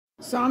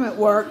So I'm at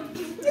work.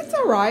 It's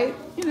all right,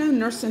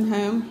 nursing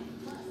home.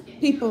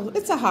 People,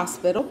 it's a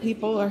hospital.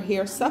 People are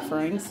here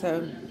suffering,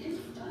 so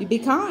you be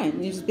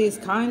kind. You just be as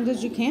kind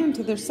as you can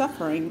to their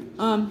suffering.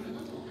 Now,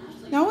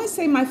 I always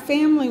say my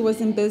family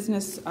was in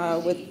business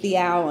with the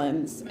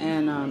Allens,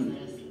 and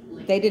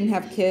they didn't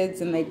have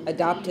kids, and they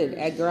adopted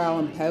Edgar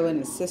Allan Poe and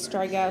his sister,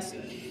 I guess.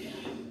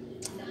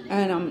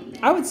 And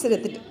I would sit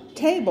at the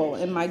table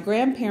in my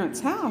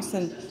grandparents' house,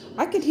 and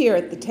I could hear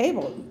at the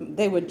table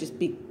they would just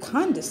be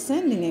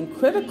condescending and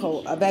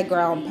critical of Edgar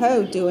Allan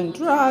Poe doing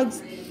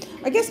drugs.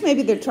 I guess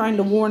maybe they're trying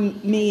to warn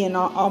me and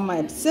all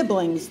my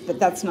siblings that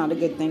that's not a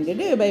good thing to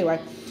do. But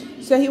anyway,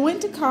 so he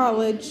went to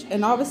college,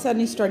 and all of a sudden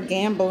he started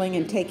gambling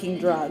and taking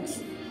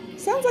drugs.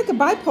 Sounds like a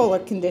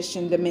bipolar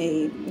condition to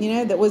me,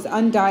 that was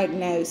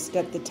undiagnosed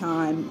at the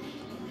time.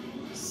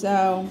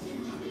 So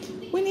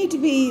we need to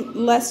be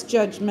less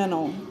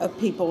judgmental of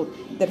people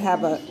that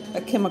have a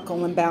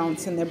chemical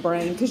imbalance in their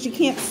brain, because you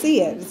can't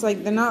see it. It's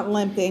like they're not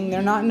limping,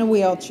 they're not in a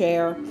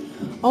wheelchair.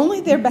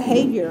 Only their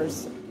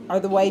behaviors are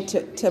the way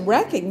to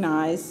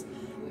recognize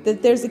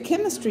that there's a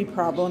chemistry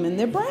problem in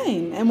their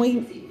brain. And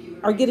we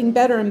are getting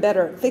better and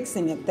better at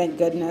fixing it, thank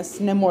goodness.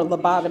 No more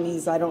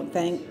lobotomies, I don't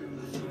think.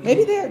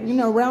 Maybe they're,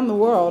 around the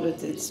world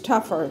it's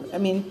tougher. I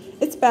mean,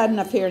 it's bad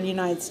enough here in the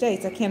United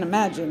States. I can't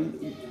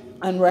imagine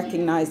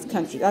unrecognized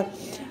countries.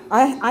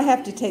 I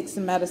have to take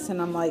some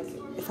medicine. I'm like,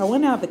 if I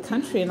went out of the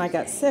country and I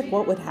got sick,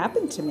 what would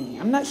happen to me?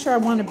 I'm not sure I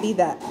want to be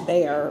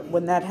there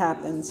when that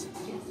happens.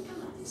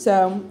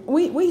 So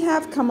we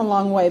have come a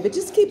long way, but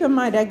just keep in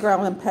mind Edgar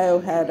Allan Poe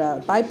had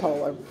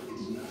bipolar.